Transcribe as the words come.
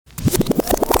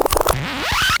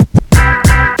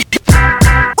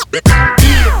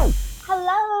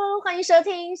迎收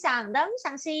听响灯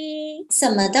响西。什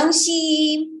么东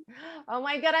西 Oh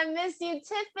my god, I miss you,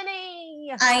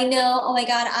 Tiffany. I know. Oh my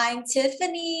god, I'm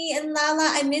Tiffany and Lala.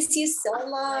 I miss you so Oh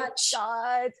my much.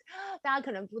 god. 大家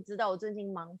可能不知道我最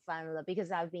近忙翻了 because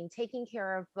I've been taking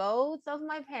care of both of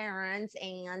my parents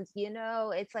and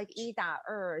it's like 1打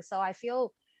2 so I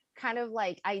feel kind of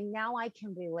like I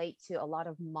can relate to a lot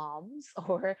of moms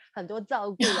or 很多照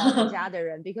顾老人家的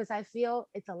人 because I feel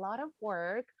it's a lot of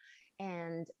work.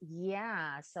 And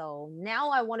yeah, so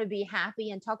now I want to be happy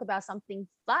and talk about something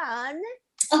fun.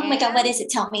 Oh my god, what is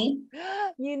it? Tell me.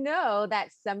 You know that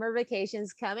summer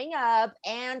vacation's coming up,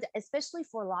 and especially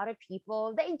for a lot of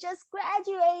people, they just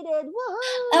graduated.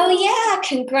 Woohoo! Oh yeah,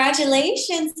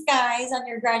 congratulations guys on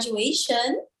your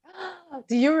graduation.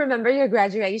 Do you remember your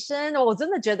graduation? 我真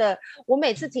的觉得我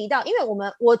每次提到，因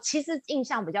为我其实印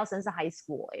象比较深是 high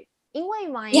school 因为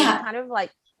my Yeah. kind of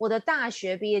like 我的大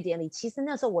学毕业典礼，其实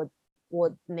那时候我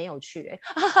没有去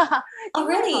Oh 因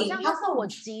为好 really? 像 How 那时候我 come?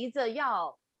 急着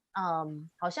要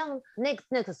好像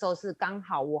那个时候是刚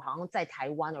好我好像在台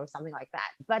湾 or something like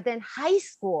that. But then high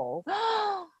school,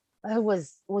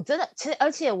我真的其实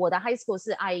而且我的 high school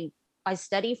是 I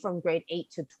study from grade 8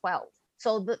 to 12.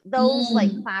 So those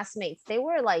like classmates, they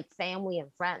were like family and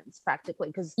friends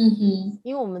practically because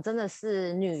因为我们真的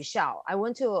是女校 I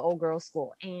went to an all girls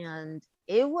school and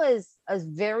it was a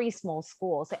very small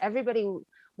school. So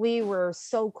we were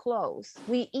so close.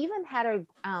 We even had a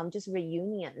just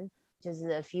reunion just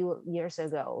a few years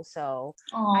ago. So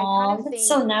I kind of that's think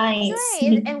so nice.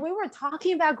 and we were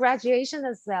talking about graduation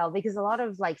as well because a lot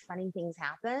of like funny things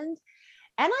happened.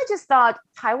 And I just thought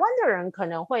台湾的人可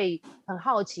能会很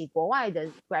好奇国外的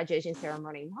graduation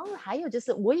ceremony. 然后还有就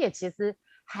是我也其实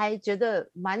还觉得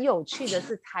蛮有趣的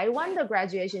是台湾的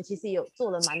graduation 其实有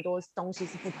做了蛮多东西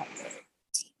是不同的。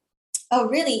Oh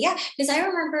really? Yeah, because I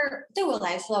remember 对我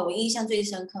来说我印象最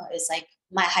深刻 is like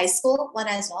my high school one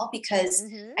as well because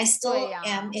I still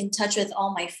am in touch with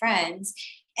all my friends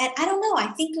and I don't know,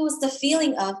 I think it was the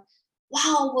feeling of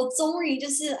wow, 我终于就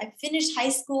是 I finished high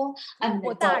school, I'm an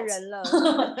我大人了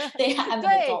adult. 对 I'm an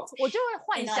对 adult. 我就会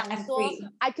幻 And 想 I'm 说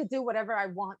free. I could do whatever I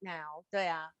want now 对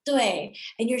啊对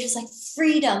and you're just like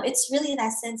freedom. It's really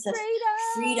that sense of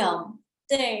freedom.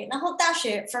 对然后大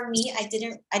学 for me I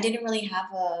didn't really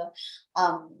have a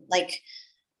like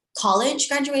college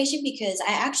graduation because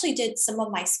I actually did some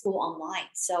of my school online.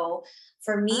 So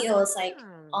for me, it was like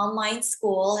online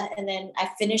school, and then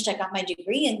I finished. I got my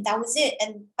degree, and that was it.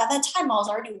 And by that time, I was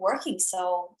already working,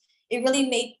 so it really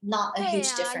made not a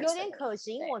huge difference. 有点可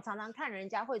惜，因为我常常看人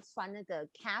家会穿那个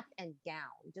cap and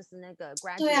gown，就是那个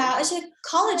graduation。对啊，而且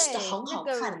college 的很好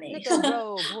看那个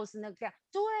robe 或是那个，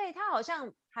对，它好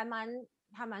像还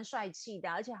蛮帅气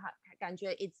的，而且还感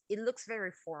觉 it looks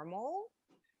very formal。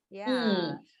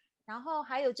Yeah。然后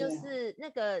还有就是那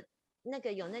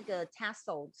个有那个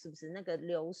tassel 是不是那个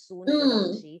流苏那个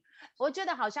东西？我觉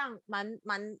得好像蛮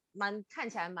看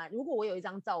起来如果我有一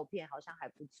张照片，好像还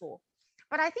不错。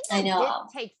But I think I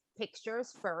did take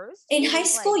pictures first. In high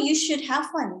school, you should have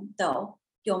one though.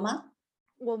 有吗？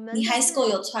你 high school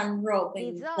有穿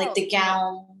robe, like the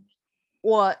gown?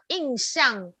 我印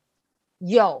象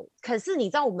有，可是你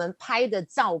知道我们拍的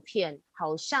照片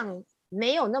好像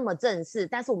没有那么正式，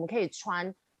但是我们可以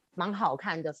穿蛮好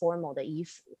看的 formal 的衣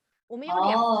服。我们有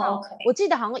2套，我记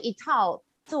得好像一套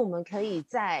是我们可以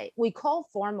在 we call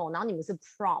formal， 然后你们是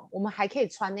prom， 我们还可以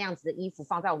穿那样子的衣服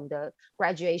放在我们的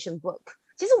graduation book。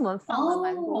其实我们放了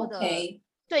蛮多的，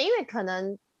对，因为可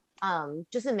能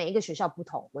就是每一个学校不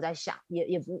同，我在想也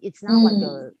it's not like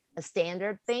a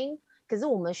standard thing， 可是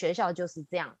我们学校就是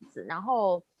这样子，然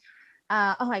后。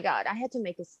Oh my god, I had to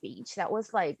make a speech. That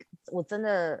was like 我真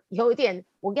的有一点，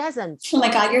我刚开始很 Oh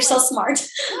my god, you're so smart.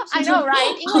 I know,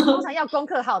 right? 因为通常要功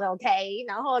课好的 OK，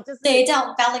 然后就是对，这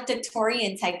样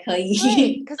valedictorian 才可以。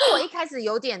对，可是我一开始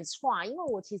有点差，因为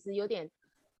我其实有点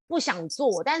不想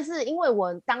做，但是因为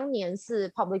我当年是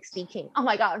public speaking. Oh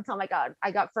my god, oh my god,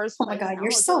 I got first place. Oh my god,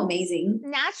 you're so amazing.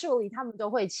 Naturally, 他们都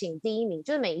会请第一名，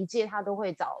就是每一届他都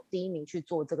会找第一名去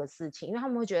做这个事情，因为他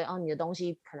们会觉得你的东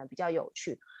西可能比较有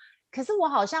趣。可是我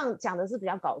好像讲的是比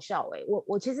较搞笑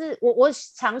我其实我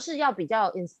尝试要比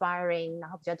较 inspiring， 然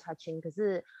后比较 touching， 可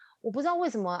是我不知道为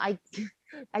什么 I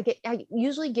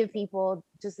usually give people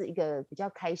就是一个比较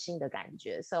开心的感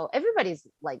觉 ，so everybody's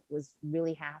like was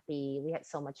really happy, we had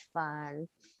so much fun,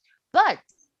 but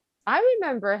I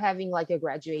remember having like a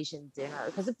graduation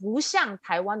dinner， 可是不像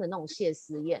台湾的那种谢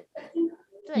师宴，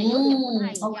对，有点不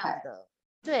太一样的，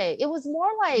对 ，it was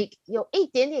more like 有一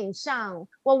点点像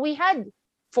 ，well we had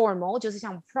formal 就是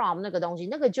像 prom 那个东西，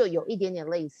那个就有一点点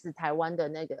类似台湾的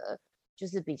那个，就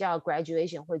是比较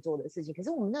graduation 会做的事情。可是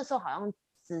我们那时候好像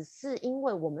只是因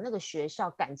为我们那个学校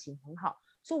感情很好，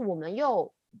所以我们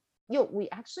we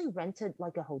actually rented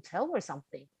like a hotel or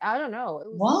something. I don't know. It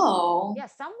was, Whoa. yeah,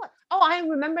 somewhat. Oh, I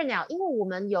remember now. 因为我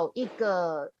们有一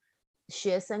个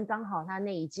学生刚好他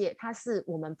那一届他是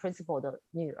我们 principal 的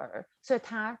女儿，所以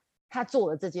他做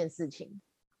了这件事情。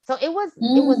So it was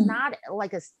not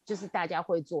like a 就是大家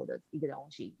会做的一个东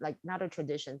西 like not a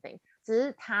tradition thing， 只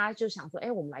是他就想说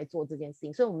我们来做这件事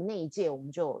情，所以我们那一届我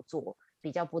们就有做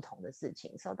比较不同的事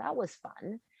情 So that was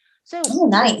fun。 所以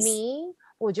nice. for me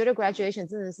我觉得 graduation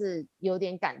真的是有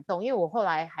点感动，因为我后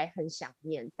来还很想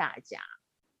念大家。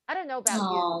 I don't know about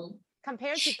you.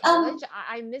 Compared to college,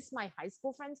 I miss my high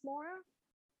school friends more.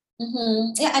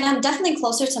 Yeah, and I'm definitely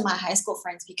closer to my high school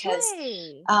friends because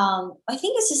I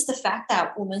think it's just the fact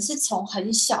that 我们是从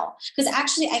很小 because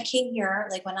actually I came here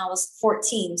like when I was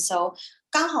 14, so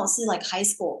刚好是 like high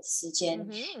school 时间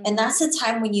and that's the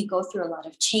time when you go through a lot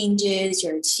of changes,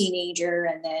 you're a teenager,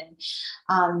 and then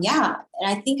yeah, and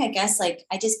I guess like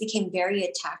I just became very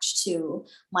attached to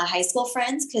my high school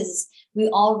friends because we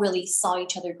all really saw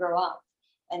each other grow up.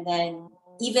 And then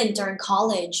even during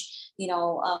college, you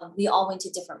know, we all went to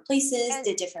different places,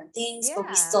 did different things, but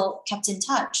we still kept in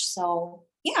touch. So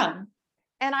yeah.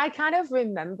 And I kind of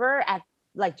remember at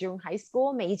like during high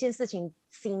school, 每一件事情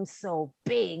seems so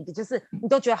big， 就是你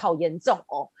都觉得好严重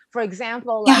哦。For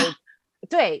example, like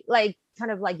对 like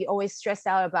kind of like you always stressed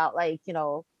out about like you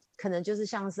know 可能就是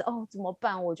像是怎么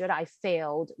办？我觉得 I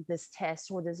failed this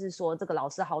test， 或者是说这个老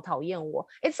师好讨厌我。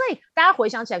It's like 大家回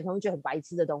想起来可能会觉得很白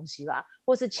痴的东西啦，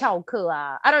或是翘课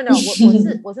啊。I don't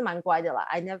know， 我是蛮乖的啦。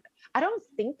I don't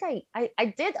think I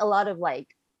did a lot of like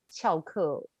翘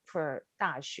课 for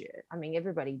大学。I mean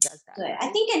everybody does that。 对 I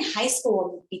think in high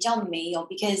school 比较没有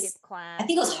because I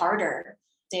think it was harder。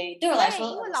对我来说，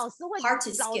因为老师会 hard to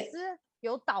skip。 老师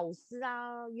有导师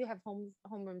啊 ，you have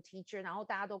homeroom teacher， 然后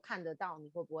大家都看得到你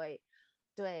会不会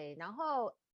对，然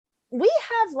后 we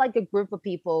have like a group of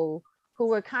people who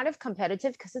were kind of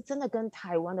competitive， 可是真的跟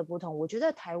台湾的不同，我觉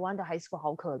得台湾的 high school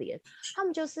好可怜，他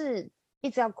们就是一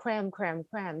直要 cram，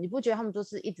 你不觉得他们都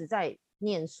是一直在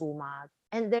念书吗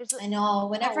 ？And there's I know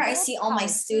whenever I see all my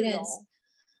students，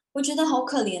 我觉得好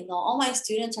可怜哦。All my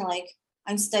students are like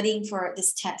I'm studying for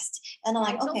this test, and I'm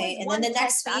like okay, and then the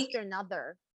next week after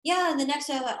another. Yeah, and the next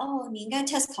day I'm like, oh, 你应该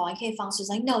test 考完可以放松。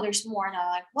She's like, no, there's more. And I'm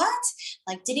like, what?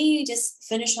 Like, didn't you just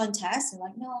finish one test? And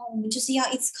like, no, 我们就是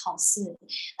要一直考试。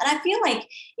And I feel like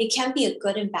it can be a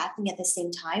good and bad thing at the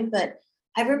same time. But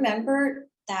I remember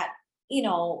that, you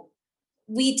know,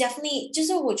 we definitely 就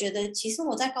是我觉得其实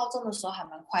我在高中的时候还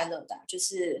蛮快乐的，就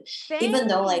是 even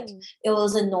though like it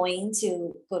was annoying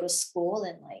to go to school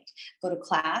and like go to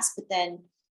class, but then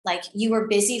like you were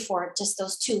busy for just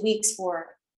those 2 weeks for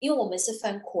因为我们是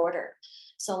分 quarter,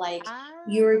 so like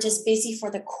you're just busy for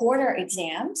the quarter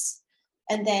exams,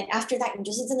 and then after that 你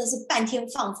就是真的是半天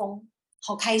放风，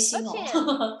好开心哦。而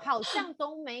且好像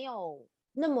都没有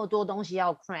那么多东西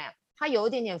要 cram， 它有一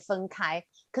点点分开。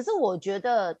可是我觉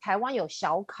得台湾有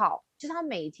小考，就是他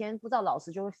每天不知道老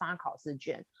师就会发考试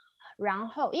卷，然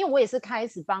后因为我也是开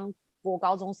始帮国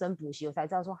高中生补习，我才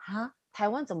知道说哈，台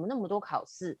湾怎么那么多考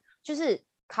试，就是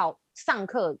上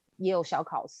课也有小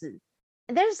考试。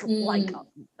There's like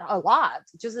a lot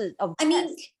就是 of I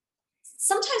mean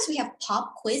sometimes we have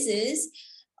pop quizzes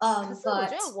可是我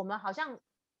觉得我们好像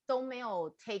都没有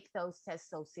take those tests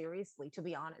so seriously to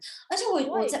be honest。 而且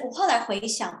我后来回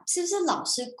想是不是老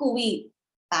师故意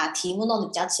把题目弄得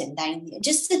比较简单一点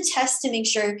just to test to make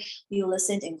sure you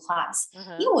listened in class、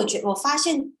因为我发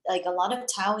现 like a lot of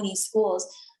Taiwanese schools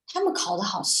他们考得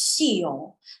好细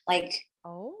哦 like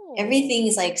everything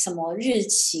is like 什么日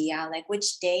期啊 like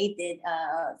which day did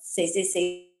谁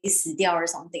死掉 or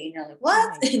something you're like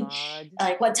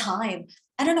what、like what time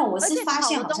I don't know 我是发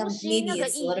现好像 maybe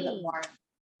it's a little bit more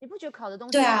你不觉得考的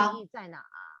东西意义在哪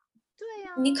对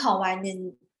啊你考完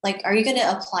like are you going to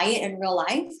apply it in real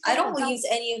life I don't use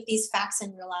any of these facts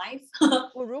in real life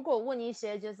我如果问一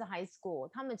些就是 high school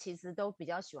他们其实都比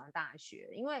较喜欢大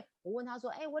学因为我问他说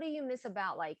what do you miss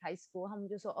about like high school 他们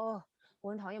就说我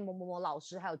很讨厌某某某老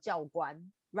师还有教官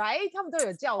right 他们都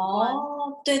有教官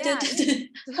对，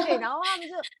然后他们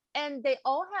就 and they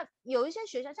all have 有一些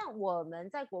学校像我们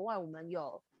在国外我们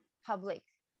有 public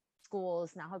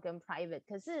schools 然后跟 private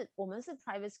可是我们是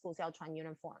private schools 要穿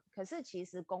uniform 可是其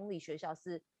实公立学校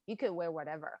是 you could wear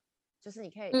whatever 就是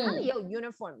你可以他们也有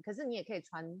uniform 可是你也可以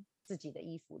穿自己的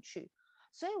衣服去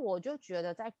所以我就觉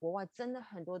得在国外真的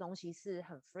很多东西是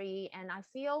很 free and I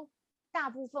feel大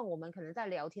部分我们可能在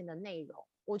聊天的内容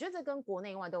我觉得这跟国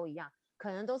内外都一样可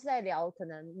能都是在聊可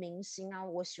能明星啊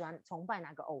我喜欢崇拜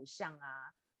哪个偶像啊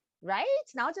，right？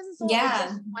 然后就是说，比较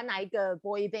Yeah. 喜欢哪一个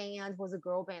boy band 或是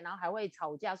girl band，然后还会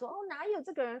吵架说，哦，哪有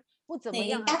这个人不怎么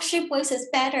样， Backstreet Boys is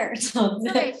better.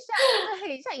 对，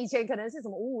像以前可能是什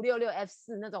么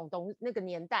5566F4那种那个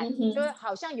年代，就会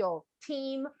好像有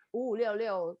Team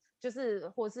 5566，就是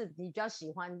或是你比较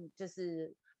喜欢就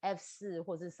是 F4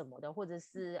或是什么的，或者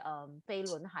是飞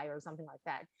轮海 or something like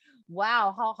that。哇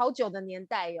哦，好久的年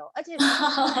代哟、而且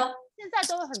现在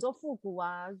都有很多复古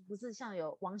啊，不是像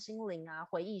有王心凌啊、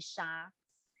回忆杀。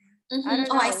I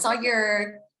don't Oh, I know， saw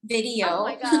your Oh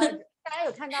my video. god！ 大家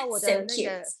有看到我 So 的那 cute.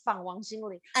 个仿王心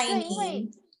凌？I 对，因为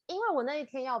mean, 我那一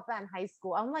天要办 high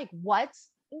school，I'm like what？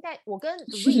应该我跟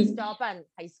Reese 都要办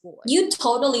high school， you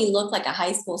totally look like a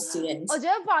high school student. 我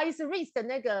觉得不好意思，Reese 的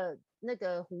那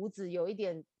个胡子有一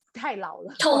点太老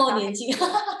了，透露年纪。透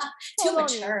Too 露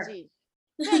年 mature. 纪。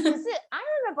对，可是 I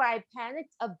remember I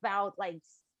panicked about like，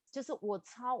 就是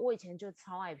我以前就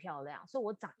超爱漂亮，所以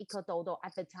我长一颗痘痘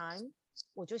at the time，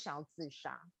 我就想要自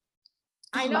杀。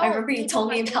I I know remember you people told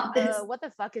me might think, about this. what the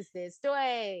fuck is this？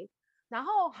 对，然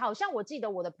后好像我记得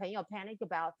我的朋友 panic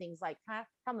about things like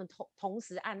他们同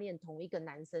时暗恋同一个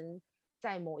男生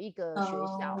在某一个学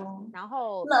校， Oh, 然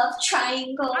后 love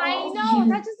triangle. I know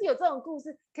他就是有这种故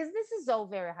事，可是 this is so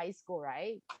very high school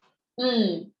right？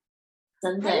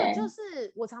 真的还有耶。就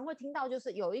是我常会听到，就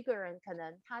是有一个人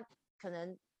他可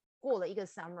能过了一个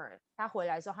summer， 他回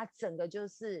来的时候，他整个就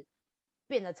是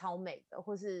变得超美的，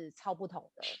或是超不同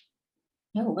的。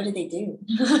No, what did they do?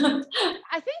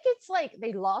 I think it's like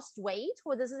they lost weight，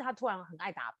 或者是他突然很爱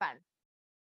打扮，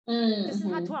就是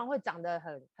他突然会长得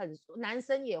很男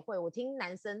生也会，我听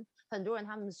男生很多人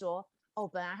他们说，哦，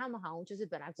本来他们好像就是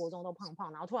本来国中都胖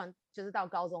胖，然后突然就是到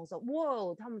高中的时候，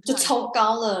哇，他们突然就超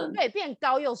高了。对，变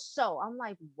高又瘦。I'm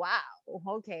like wow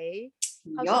OK，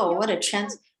 好像 Yo, 有 what a 好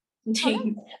trans. 像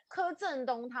柯震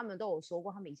东他们都有说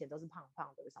过，他们以前都是胖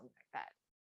胖的 something like that。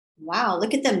 Wow,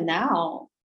 look at them now.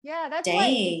 Yeah, that's why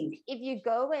if you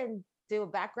go and do a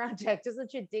background check， 就是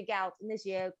去 dig out 那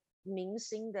些明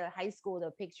星的 high school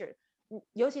的 picture，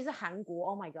 尤其是韩国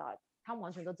 ，Oh my god， 他们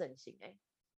完全都整形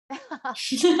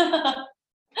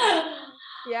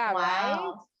Yeah, right?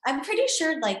 Wow. I'm pretty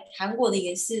sure like 韩国的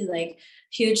也是 like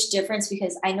huge difference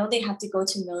because I know they have to go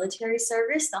to military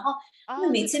service. 然后他们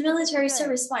每次 military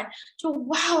service 完就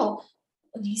wow，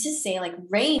 你是谁 like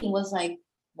Rain was like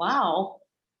wow，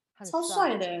 超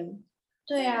帅的。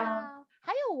对啊。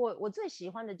还有我最喜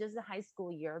欢的就是 high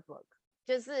school yearbook，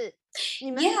 就是你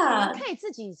们可以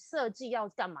自己设计要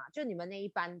干嘛，就你们那一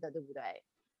班的，对不对？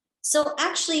 So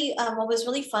actually, what was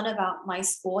really fun about my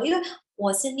school, 因为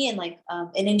我是念 like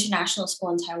an international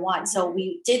school in Taiwan, so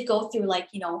we did go through like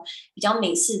比较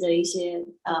美式的一些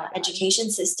education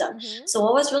system. So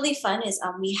what was really fun is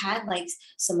we had like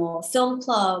什么 film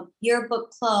club,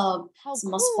 yearbook club, 什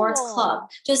么 sports club.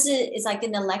 就是 it's like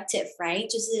an elective, right?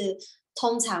 就是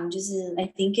通常就是 I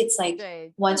think it's like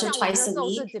once or twice a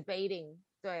week. Debating，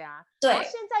 对啊，对，然后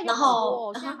现在有好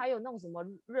多现在还有那种什么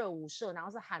热舞社，然后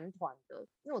是韩团的，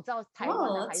因为我知道台湾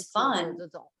的 high school 都有这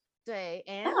种。对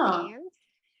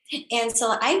and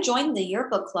so I joined the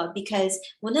yearbook club because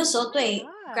我那时候对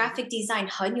graphic design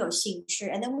很有兴趣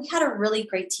and then we had a really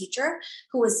great teacher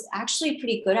who was actually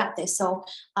pretty good at this. So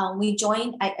I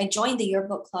joined the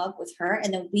yearbook club with her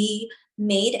and then we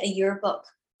made a yearbook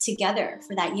together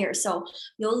for that year. So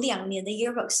有2年的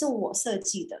yearbook 是我设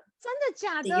计的。真的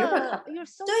假的 ？You're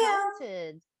so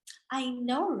talented. I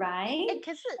know, right?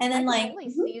 可是 and then I like can only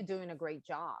see you doing a great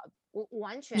job. 我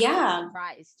完全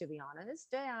surprised to be honest.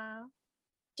 对啊。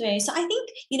对 so I think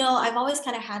I've always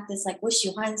kind of had this like 我喜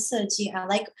欢设计 I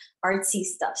like artsy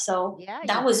stuff, so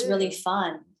that was really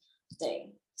fun.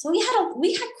 对 so we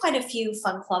had quite a few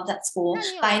fun clubs at school,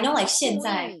 but I know like 现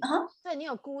在对，你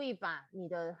有故意把你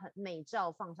的美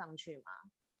照放上去吗？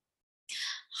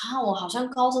我好像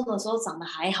高中的时候长得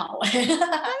还好真的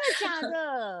假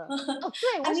的？哦，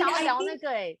对，我想要聊那个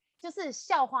就是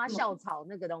校花校草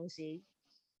那个东西。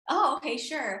Oh, okay,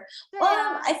 sure.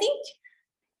 Well, I think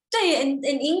in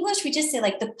English we just say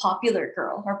like the popular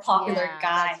girl or popular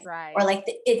guy, or like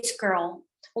the it girl.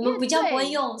 我们比较不会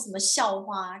用什么校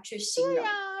花去形容。对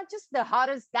啊，就是 the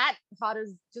hottest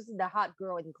就是 the hot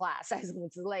girl in class 还是什么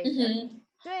之类的。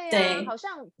对啊，好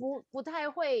像不太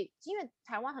会，因为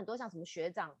台湾很多像什么学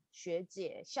长学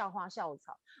姐、校花校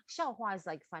草，校花 is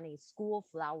like funny school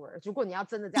flower。如果你要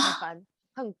真的这样翻，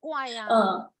很怪呀。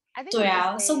对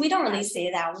啊 ，so we don't really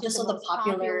say that，我们就说 the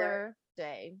popular。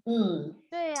对，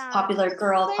对啊 ，popular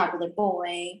girl, popular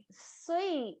boy。所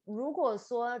以如果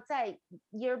说在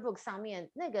yearbook 上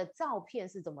面那个照片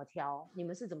是怎么挑？你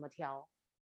们是怎么挑？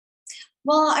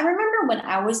 Well, I remember when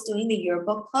I was doing the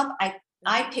yearbook club,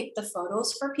 I picked the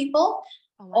photos for people.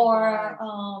 Oh my or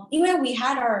God.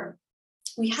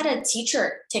 we had a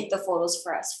teacher take the photos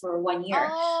for us for 1 year.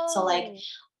 So like Oh,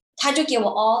 他就给我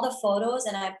all the photos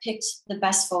and I picked the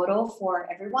best photo for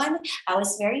everyone. I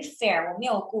was very fair. 我没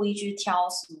有故意去挑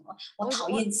什么我讨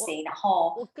厌谁，然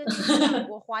后我跟你讲，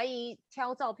我怀疑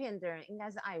挑照片的人应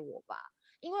该是爱我吧，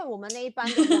因为我们那一班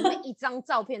的，我每一张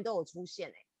照片都有出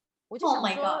现我就 Oh 想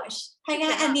my 说 gosh， 他应是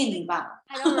怎样该暗恋你吧？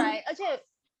 ？I know right，而且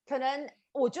可能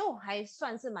我就还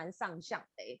算是蛮上相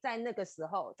的在那个时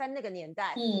候，在那个年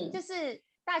代，就是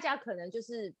大家可能就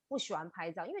是不喜欢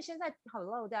拍照，因为现在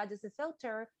hello 大家就是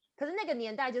filter，可是那个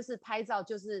年代就是拍照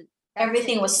就是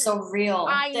Everything was so real.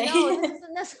 I 对 know，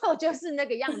 那时候就是那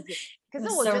个样子。可是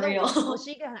was 我 so 觉得我 real.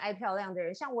 是一个很爱漂亮的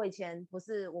人，像我以前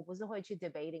我不是会去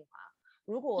debating 吗？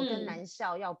如果我跟男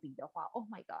校要比的话，Oh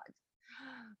my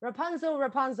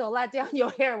God，Rapunzel，let down your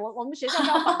hair，我们学校是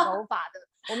要绑头发的，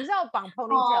我们是要绑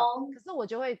ponytail，哦可是我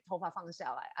就会头发放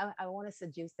下来，I want to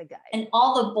seduce the guy。And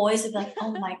all the boys would be like,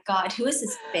 oh my God, who is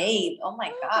this babe? Oh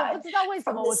my 我不 God, 知道为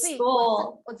什么 from the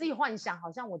我 school. 自己幻想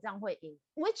好像我这样会赢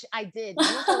，which I did，我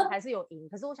那时候还是有赢，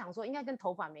可是我想说应该跟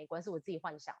头发没关系，我自己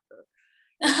幻想的。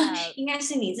应该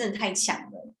是你真的太强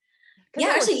了。可是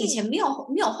我而且以前没有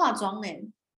化妆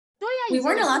对呀，We 以前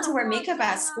weren't 也不 allowed to 能 wear 化 makeup 妆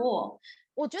at 啊。school.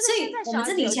 我觉得所现在小以我们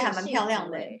真的以孩子有点前还蛮漂幸亮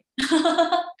的。福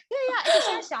对呀，而且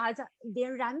现在小孩子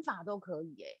连染发都可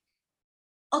以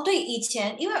哦，对，以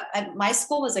前因为my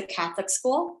school was a Catholic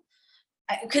school,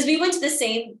 because we went to the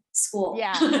same school.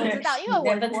 Yeah，我知道，因为我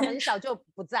But 很小就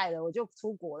不在了，我就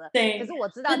出国了。可对是我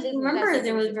知道， ，But 即使你在 remember 谁 they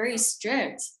的 were 学 very 校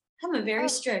，strict. 他们 very 呃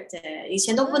，strict 以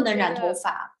前我真的都不能染头觉得，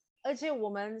发。而且我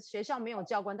们学校没有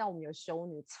教官，但我们有修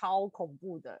女，超恐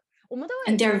怖的。我们都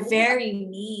And 会，they're 我不知道，very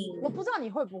mean. 我不知道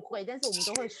你会不会，但是我们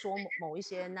都会说某一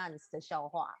些 nuns 的笑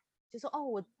话，就说哦，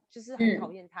我就是很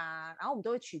讨厌他，然后我们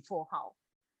都会取绰号。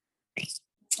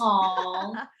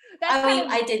Oh, That's I kind mean,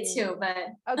 of I did mean. too,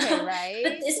 but Okay, but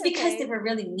right? it's because they Okay. were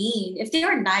really mean. If they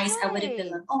were nice, I would have been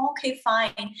对 like, oh, okay,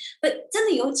 fine. But 真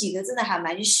的有几个真的还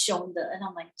蛮凶的 and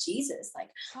I'm like, Jesus,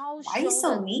 like, 超 why are you 凶 so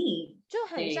的，mean? 就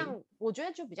很对，像，我觉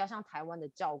得就比较像台湾的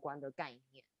教官的概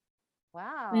念。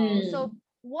Wow. So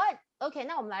what? OK，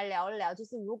那我们来聊一聊，就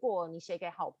是如果你写给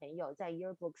好朋友在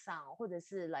yearbook 上，或者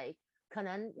是 like 可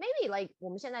能 maybe like 我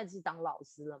们现在是当老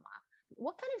师了嘛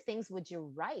？What kind of things would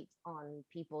you write on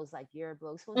people's like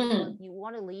yearbooks？或者说 you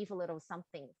want to leave a little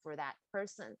something for that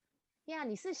person？Yeah，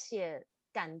你是写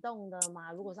感动的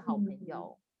吗？如果是好朋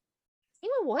友，因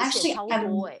为我会写 Actually, 超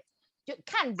多就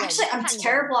看人 I'm 看人。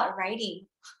 terrible at writing.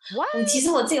 What？其实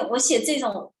我写这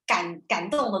种感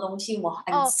动的东西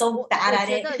，I'm 哦，so 我 bad 我 at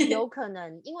觉得有 it. 可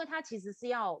能，因为它其实是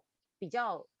要比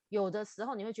较，有的时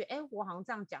候你会觉得，哎，我好像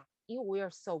这样讲，因为 we are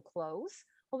so close，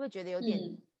会不会觉得有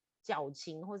点矫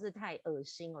情，或是太恶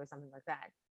心，or something like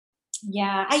that？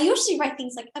 Yeah, I usually write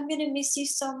things like I'm gonna miss you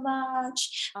so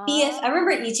much. I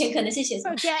remember 以前可能是写什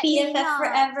么 Forget me BFF not。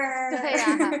 forever. 对呀，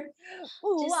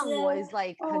勿就是忘我 is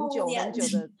like 很久yeah. 很久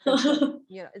的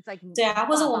，you know，it's like 对啊，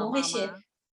或者我爸爸们会写 妈妈。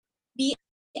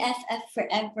BFF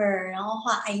forever，然后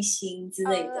画爱心之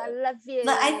类 I 的。love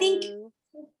But I think you。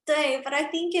 对，But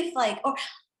I think if like，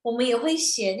我们也会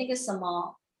写那个什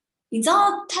么，你知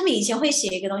道他们以前会写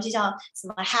一个东西叫什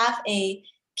么 Have a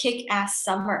kick-ass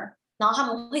summer，然后他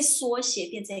们会缩写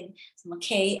变成什么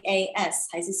KAS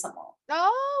还是什么哦，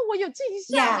我有印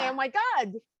象？Yeah，Oh my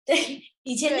God。对，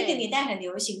以前那个年对，代很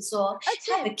流行说而 Have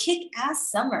且 a kick-ass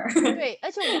summer。对，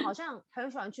而且我们好像很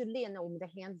喜欢去练我们的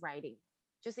handwriting，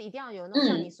就是一定要有那种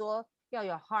像你说要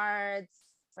有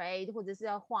hearts，right， 或者是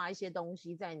要画一些东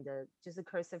西在你的就是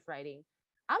cursive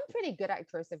writing。I'm pretty good at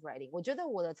cursive writing， 我觉得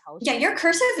我的草写 Yeah, your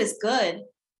cursive is good.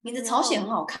 你的草写很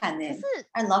no，好看呢。可是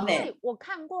I love 因 it. 为我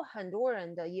看过很多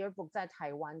人的 yearbook 在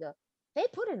台湾的，they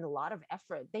put in a lot of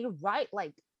effort. They write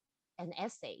like an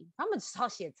essay， 他们超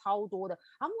写超多的。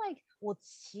I'm like， 我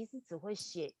其实只会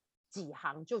写几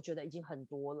行就觉得已经很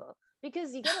多了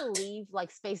，because you gotta leave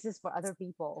like spaces for other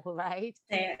people， right？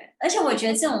 对，而且我觉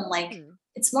得这种 like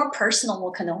it's more personal，我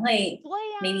可能会对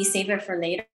呀 maybe save it for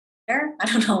later. I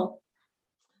don't know.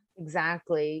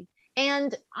 Exactly.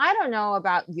 And I don't know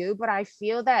about you, but I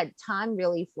feel that time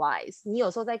really flies. 你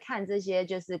有时候在看这些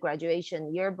就是 graduation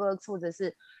yearbooks 或者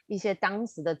是一些当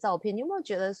时的照片，你有没有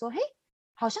觉得说，嘿，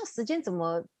好像时间怎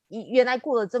么原来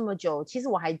过了这么久，其实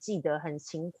我还记得很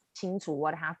清楚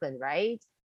what happened, right？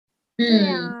 对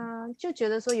啊，就觉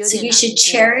得说有 So 点 you 难 should 过。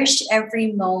 cherish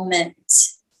every moment.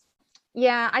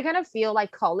 Yeah, I kind of feel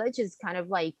like college is kind of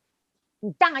like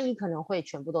你大一可能会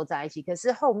全部都在一起，可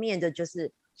是后面的就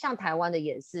是像台湾的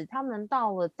也是，他们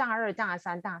到了大二、大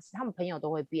三、大四，他们朋友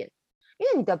都会变，因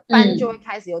为你的班就会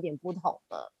开始有点不同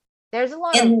了。There's a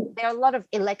lot of And there are a lot of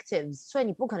electives， 所以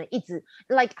你不可能一直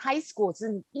like high school 是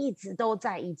你一直都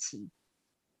在一起。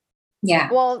yeah,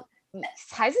 Well，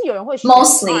 还是有人会选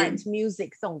mostly art music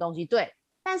这种东西，对。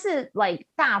但是 like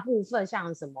大部分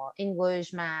像什么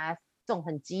English Math 这种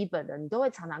很基本的，你都会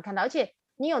常常看到，而且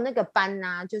你有那个班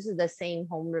啊，就是 the same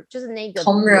homeroom， 就是那个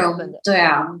homeroom 对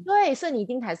啊。对，所以你一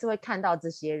定还是会看到这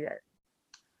些人。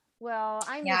Well,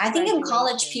 I yeah, I think in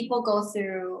college graduation. people go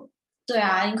through 对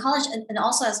啊 in college and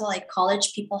also as well like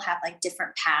college people have like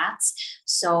different paths,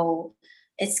 so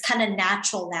it's kind of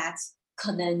natural that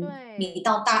可能你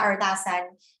到大二大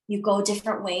三 you go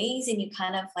different ways and you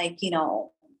kind of like you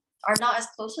know are not as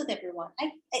close with everyone.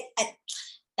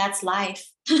 That's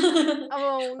life.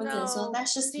 Oh no.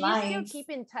 That's just Do you life. still keep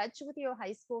in touch with your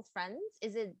high school friends?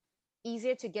 Is it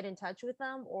easier to get in touch with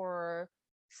them, or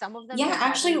some of them yeah,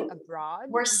 actually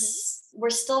abroad? we're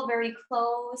still very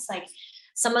close. Like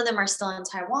some of them are still in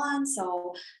Taiwan,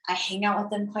 so I hang out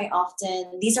with them quite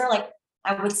often. These are like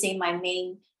I would say my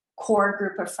main core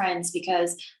group of friends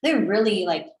because they really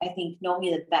like I think know me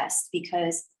the best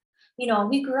because you know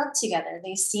we grew up together.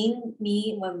 They've seen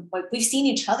me when like, we've seen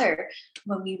each other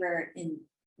when we were in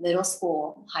middle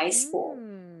school, high school,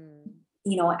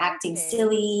 you know, acting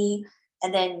silly.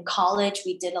 And then college,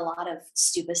 we did a lot of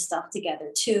stupid stuff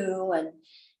together too. And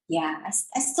yeah,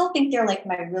 I still think they're like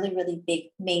my really, really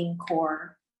big main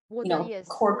core, you know,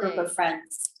 core group of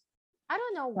friends. I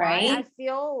don't know why. Right? I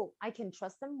feel I can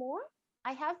trust them more.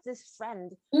 I have this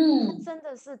friend, 真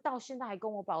的是到现在还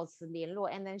跟我保持联络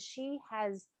and then she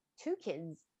has 2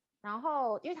 kids. 然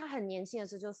后因为她很年轻的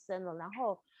时候就生了，然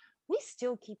后 we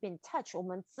still keep in touch. 我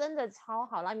们真的超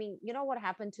好。I mean, you know what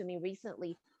happened to me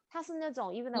recently? 她是那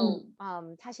种 even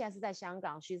though 她现在是在香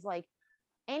港 she's like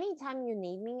anytime you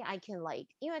need me I can like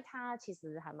因为她其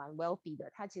实还蛮 wealthy 的，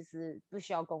她其实不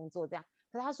需要工作这样，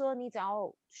可是她说你只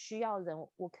要需要人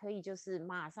我可以就是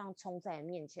马上冲在你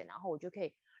面前，然后我就可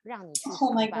以让你去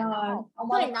上班，然后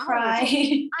对，然后我就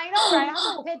I know right 她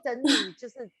说我可以等你就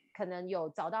是可能有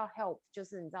找到 help 就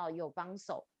是你知道有帮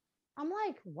手。 I'm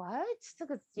like what 这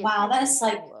个也 wow, 太 that's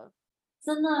like 了，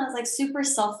真的 like super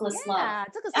selfless love.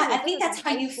 这个是 I think that's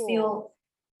how you feel.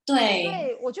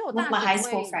 对，我觉得我 with 大 my 学 high 不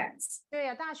school 会， friends. 对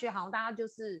啊，大学好像大家就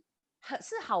是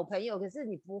是好朋友，可是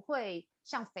你不会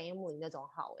像 family 那种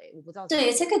好我不知道。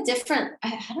对，it's like a different,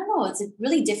 I don't know, it's a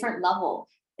really different level.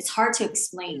 It's hard to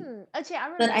explain. 而且 I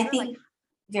But I remember think like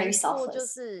very high school selfless. 就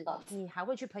是你还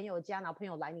会去朋友家，然后朋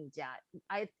友来你家。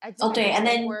I 对 and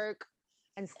then work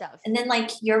and stuff. And then like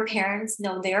your parents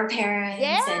know their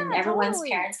parents and everyone's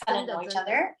totally. parents kind of 真的， know each 真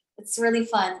的。 other. It's really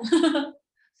fun.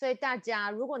 所以大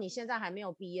家，如果你现在还没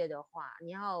有毕业的话，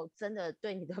你要真的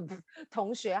对你的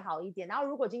同学好一点。然后，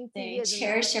如果今天毕业，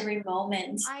 cherish every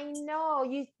moment. I know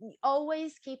you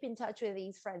always keep in touch with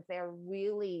these friends. They are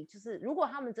really 就是如果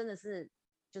他们真的是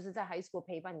就是在 high school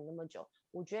陪伴你那么久，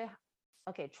我觉得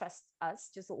OK trust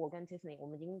us， 就是我跟 Tiffany， 我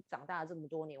们已经长大了这么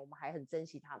多年，我们还很珍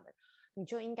惜他们。你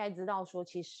就应该知道说，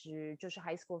其实就是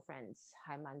high school friends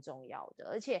还蛮重要的，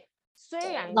而且。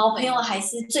虽然老朋友还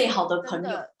是最好的朋友。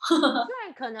虽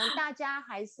然可能大家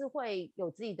还是会有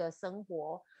自己的生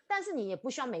活，但是你也不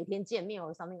需要每天见面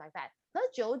or something like that。可是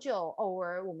久久偶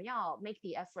尔我们要 make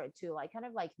the effort to like kind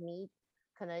of like meet，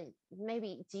 可能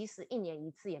maybe 即使1年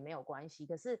1次也没有关系，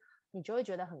可是你就会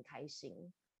觉得很开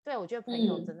心。对，我觉得朋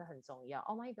友真的很重要。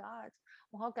Oh my god，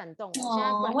 我好感动哦！现在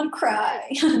I want to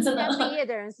cry， 真的。现在毕业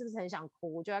的人是不是很想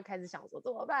哭？我就要开始想说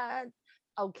怎么办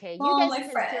 ？OK，you guys can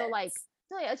still like。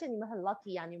对，而且你们很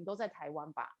lucky 啊，你们都在台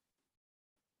湾吧？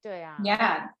对啊。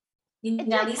Yeah,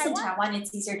 at least in Taiwan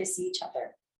it's easier to see each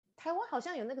other. 台湾好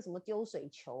像有那个什么丢水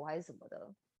球还是什么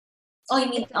的。Oh, you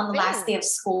mean on the last day of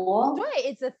school?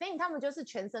 对 ，it's a thing， 他们就是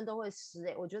全身都会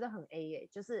湿我觉得很 A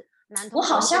就是男同我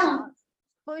好像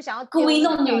会想要故意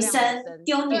弄女生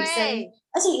丢女生，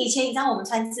而且以前你知道我们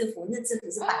穿制服，那制服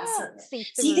是白色的，so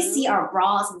you can see our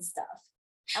bras and stuff.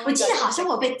 我记得好像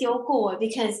我被丢过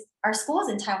because our school is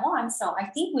in Taiwan, so I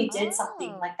think we did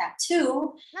something like that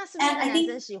too. 那是不是男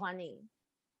生喜欢你？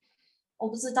我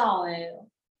不知道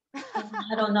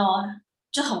I don't know.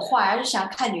 就很坏，就想要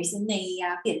看女生内衣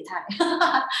啊，变态。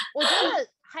我觉得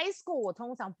high school 我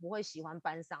通常不会喜欢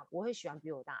班上，我会喜欢比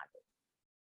我大的。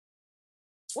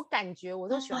我感觉我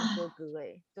都喜欢哥哥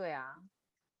对啊。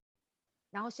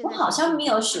然后现在我好像没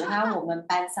有喜欢我们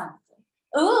班上的。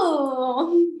哦，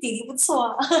弟弟不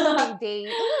错。弟弟，因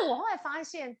为我后来发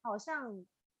现，好像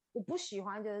我不喜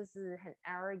欢就是很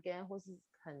arrogant 或是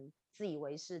很自以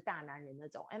为是大男人那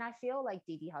种。And I feel like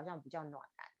弟弟好像比较暖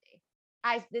男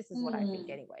this is what I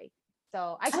think anyway.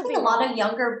 So I think a lot of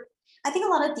younger, I think a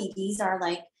lot of 弟弟 are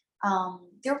like,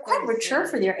 they're quite mature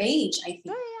for their age. I think.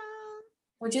 对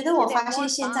啊，我觉得我发现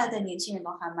现在的年轻人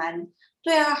都还蛮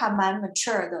对啊，还蛮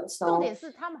mature 的。重点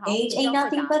是他们好像 age 比 ain't 较会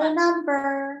nothing 打 but a 扮。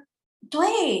number。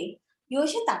对，有一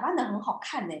些打扮的很好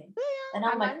看呢。对呀，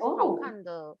还蛮好看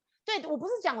的。对，我不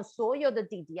是讲所有的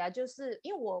弟弟啊，就是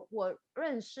因为我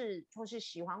认识或是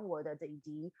喜欢我的弟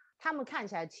弟，他们看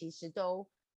起来其实都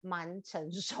蛮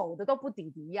成熟的，都不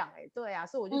弟弟样哎。对啊，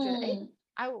所以我就觉得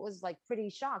I was like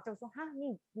pretty shocked， 就说哈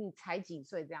你才几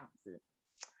岁这样子。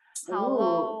好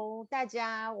喽，大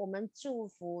家，我们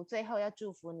最后要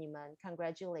祝福你们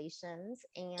 ，congratulations！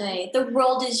 对 ，the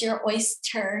world is your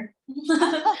oyster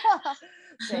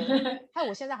对，还有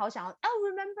我现在好想要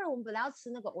，remember 我们本来要吃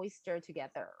那个 oyster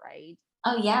together，right？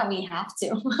 Oh yeah, we have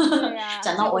to 对啊，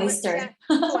讲到 oyster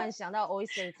突然想到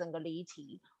oyster 整个离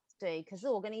题。对，可是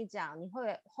我跟你讲，你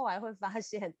后来会发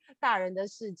现大人的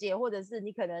世界，或者是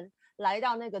你可能来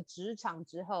到那个职场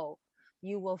之后。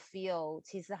You will feel，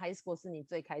 其实 high school 是你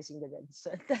最开心的人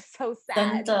生。That's so sad。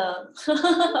真的，真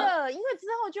的，因为之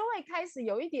后就会开始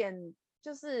有一点，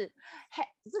就是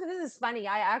这个 This is funny.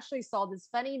 I actually saw this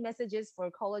funny messages for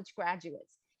college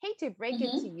graduates. Hate to break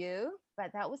it to you,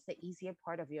 but that was the easier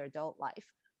part of your adult life.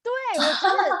 对，我觉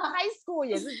得 high school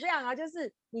也是这样啊，就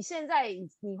是你现在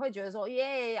你会觉得说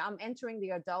，Yeah, I'm entering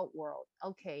the adult world.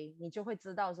 OK， 你就会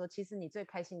知道说，其实你最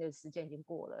开心的时间已经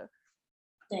过了。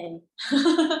对。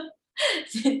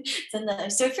真的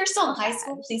So if you're still in high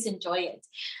school, please enjoy it.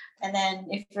 And then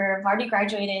if you're already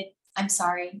graduated, I'm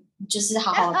sorry. 就是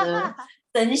好好的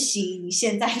珍惜你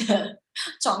现在的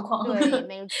状况。对，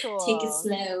没错。Take it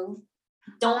slow.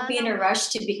 Don't be in a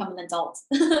rush to become an adult.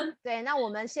 对，那我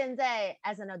们现在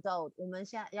as an adult， 我们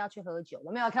现在要去喝酒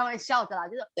了，没有开玩笑的啦，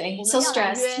就是我们要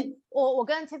来约。我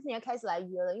跟 Tiffany 要开始来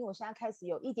约了，因为我现在开始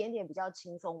有一点点比较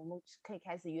轻松，我们可以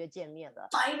开始约见面了。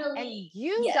Finally, and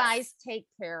you guys take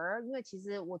care， 因为其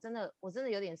实我真的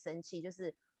有点生气，就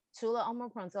是除了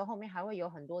Omicron 之后，后面还会有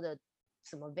很多的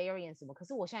什么 variant 什么，可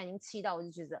是我现在已经气到，我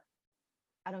就觉得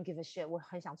I don't give a shit， 我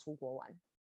很想出国玩。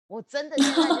我真的现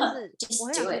在就是我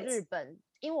很想去日本，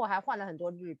因为我还换了很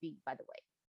多日币 ，by the way，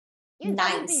 因为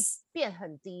日币变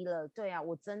很低了。对啊，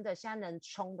我真的现在能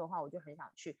冲的话，我就很想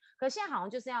去。可是现在好像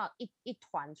就是要一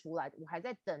团出来，我还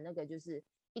在等那个就是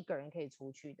一个人可以出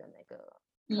去的那个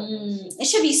可能性。It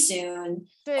should be soon。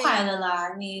对，快了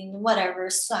啦，你 whatever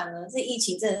算了，这疫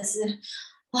情真的是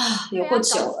有够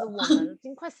久了，我们已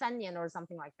经快3年了 or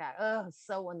something like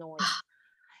that。so annoying。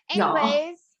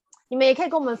Anyways。你们也可以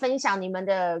跟我们分享你们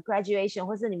的 graduation，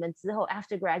 或是你们之后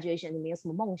after graduation 你们有什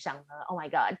么梦想呢 ？Oh my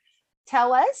God，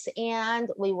 tell us and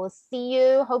we will see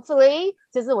you. Hopefully，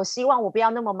 就是我希望我不要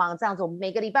那么忙，这样子我们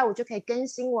每个礼拜我就可以更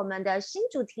新我们的新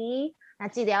主题。那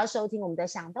记得要收听我们的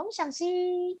想东想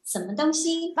西，什么东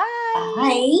西？拜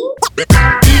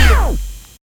拜。